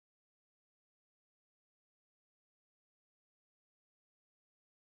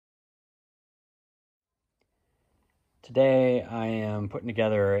Today I am putting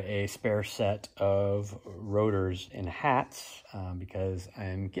together a spare set of rotors and hats because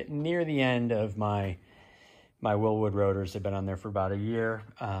I'm getting near the end of my Wilwood rotors. They've been on there for about a year.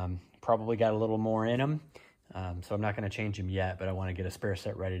 Probably got a little more in them, so I'm not going to change them yet, but I want to get a spare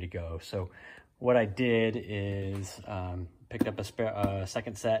set ready to go. So what I did is picked up a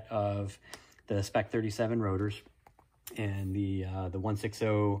second set of the Spec 37 rotors, and the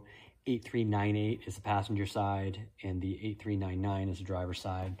 160-8398 is the passenger side, and the 8399 is the driver's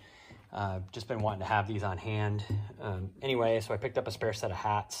side. Just been wanting to have these on hand. Anyway, so I picked up a spare set of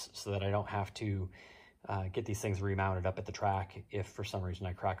hats so that I don't have to get these things remounted up at the track if for some reason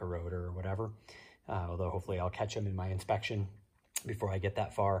I crack a rotor or whatever. Although hopefully I'll catch them in my inspection before I get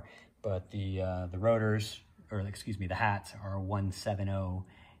that far. But the rotors, or excuse me, the hats are 170-8919,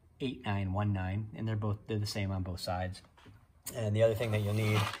 and they're the same on both sides. And the other thing that you'll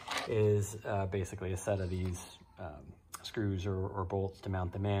need is basically a set of these screws or bolts to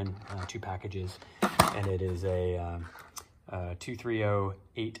mount them in, 2 packages, and it is a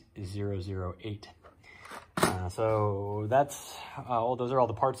 230-8008. So that's those are all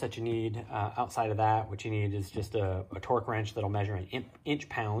the parts that you need. Outside of that, what you need is just a torque wrench that'll measure in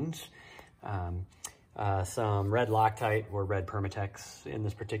inch-pounds, some red Loctite or red Permatex in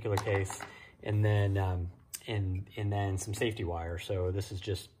this particular case, and then some safety wire. So this is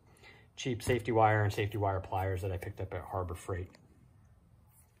just cheap safety wire and safety wire pliers that I picked up at Harbor Freight.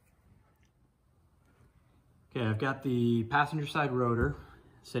 Okay, I've got the passenger side rotor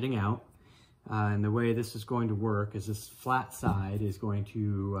sitting out, and the way this is going to work is this flat side is going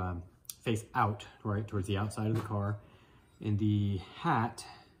to face out, right, towards the outside of the car, and the hat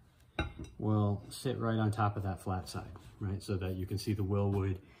will sit right on top of that flat side, right, so that you can see the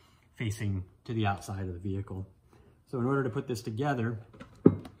Wilwood facing to the outside of the vehicle. So in order to put this together,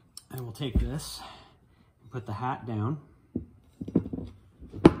 I will take this and put the hat down,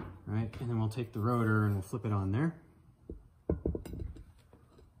 right, and then we'll take the rotor and we'll flip it on there.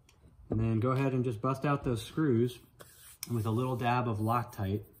 And then go ahead and just bust out those screws, and with a little dab of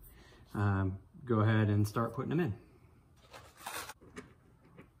Loctite, go ahead and start putting them in.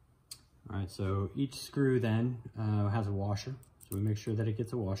 All right, so each screw then has a washer, so we make sure that it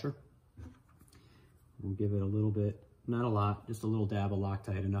gets a washer. We'll give it a little bit, not a lot, just a little dab of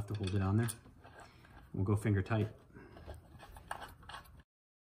Loctite, enough to hold it on there. We'll go finger tight.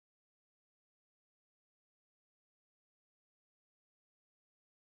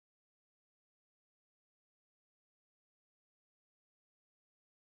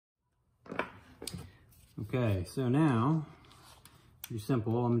 Okay, so now, pretty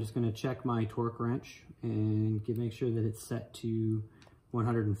simple. I'm just going to check my torque wrench and make sure that it's set to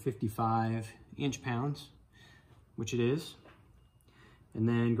 155 inch-pounds, which it is. And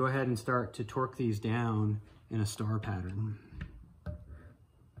then go ahead and start to torque these down in a star pattern. All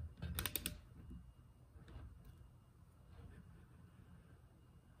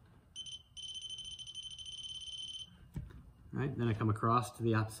right, then I come across to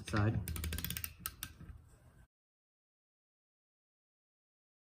the opposite side.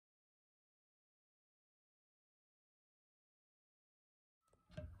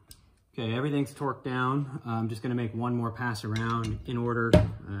 Okay, everything's torqued down. I'm just gonna make one more pass around in order,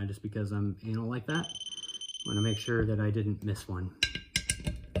 just because I'm anal like that. I wanna make sure that I didn't miss one.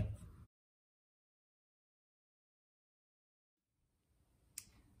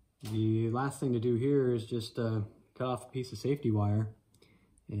 The last thing to do here is just cut off a piece of safety wire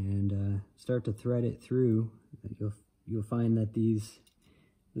and start to thread it through. You'll find that this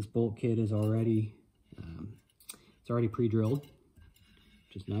bolt kit is already, it's already pre-drilled,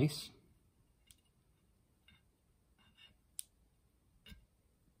 which is nice.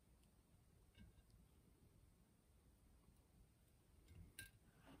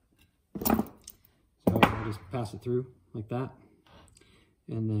 So I'll just pass it through like that,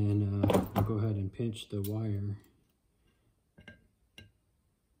 and then I'll go ahead and pinch the wire.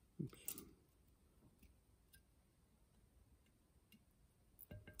 Oops.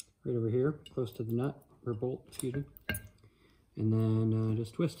 Right over here, close to the nut, or bolt, excuse me, and then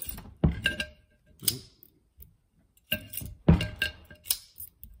just twist. Right.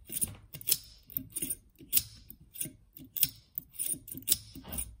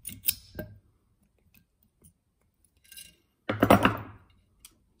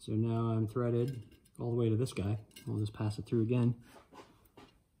 So now I'm threaded all the way to this guy. I'll just pass it through again.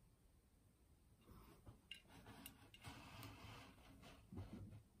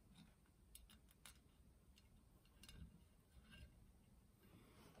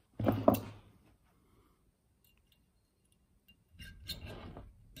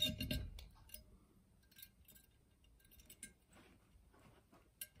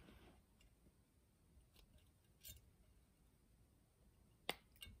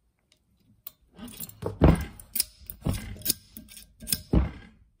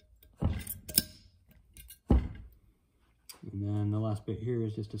 here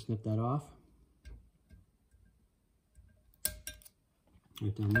is just to snip that off.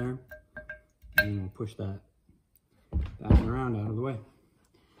 Right down there. And we'll push that back and around out of the way.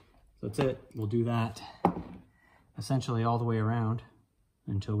 So that's it. We'll do that essentially all the way around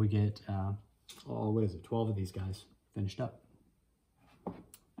until we get, what is it, 12 of these guys finished up.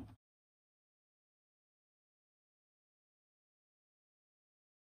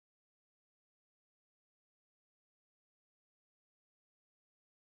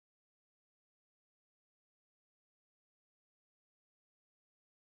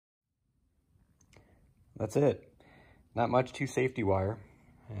 That's it. Not much to safety wire.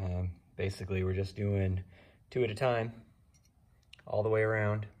 Basically, we're just doing 2 at a time, all the way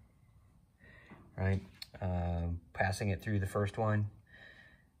around, right? Passing it through the first one,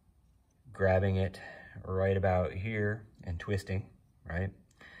 grabbing it right about here and twisting, right?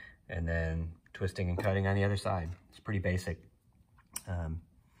 And then twisting and cutting on the other side. It's pretty basic.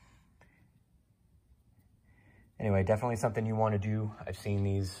 Anyway, definitely something you want to do. I've seen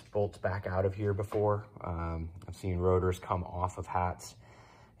these bolts back out of here before. I've seen rotors come off of hats,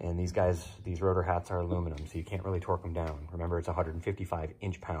 and these rotor hats are aluminum, so you can't really torque them down. Remember, it's 155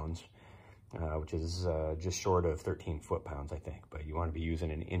 inch-pounds, which is just short of 13 foot-pounds, I think. But you want to be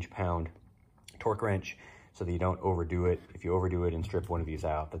using an inch-pound torque wrench so that you don't overdo it. If you overdo it and strip one of these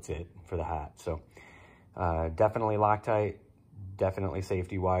out, that's it for the hat. So definitely Loctite. Definitely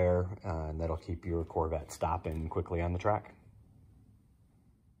safety wire, and that'll keep your Corvette stopping quickly on the track.